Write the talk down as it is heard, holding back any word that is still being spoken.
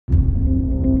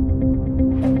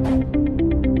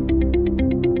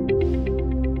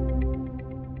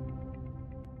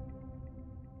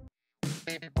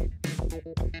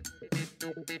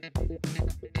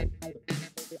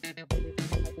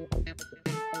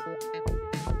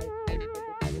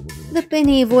The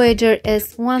PNI Voyager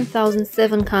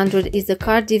S1700 is a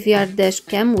car DVR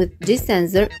dashcam with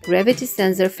G-sensor, gravity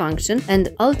sensor function,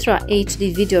 and Ultra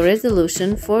HD video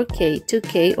resolution 4K,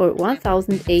 2K or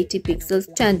 1080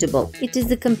 pixels changeable. It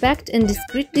is a compact and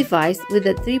discreet device with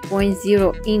a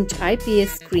 3.0-inch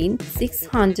IPS screen,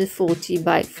 640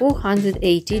 by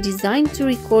 480, designed to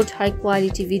record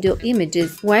high-quality video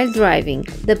images while driving.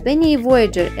 The PNI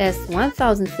Voyager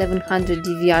S1700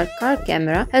 DVR car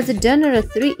camera has a generous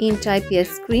 3-inch IPS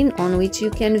screen on which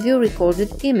you can view recorded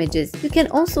images. You can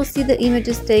also see the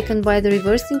images taken by the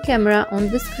reversing camera on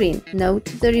the screen. Note: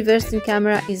 the reversing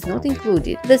camera is not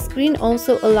included. The screen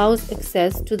also allows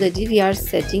access to the DVR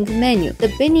setting menu. The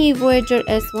PNI Voyager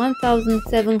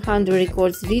S1700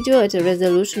 records video at a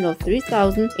resolution of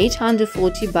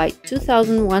 3840 by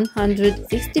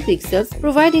 2160 pixels,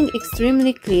 providing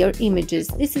extremely clear images.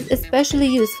 This is especially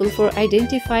useful for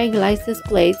identifying license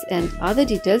plates and other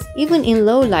details, even in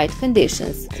low light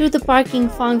conditions. Through the parking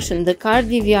function, the car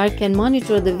DVR can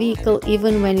monitor the vehicle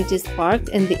even when it is parked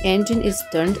and the engine is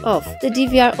turned off. The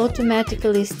DVR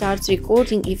automatically starts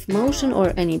recording if motion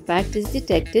or an impact is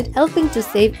detected, helping to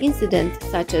save incidents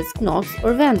such as knocks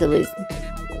or vandalism.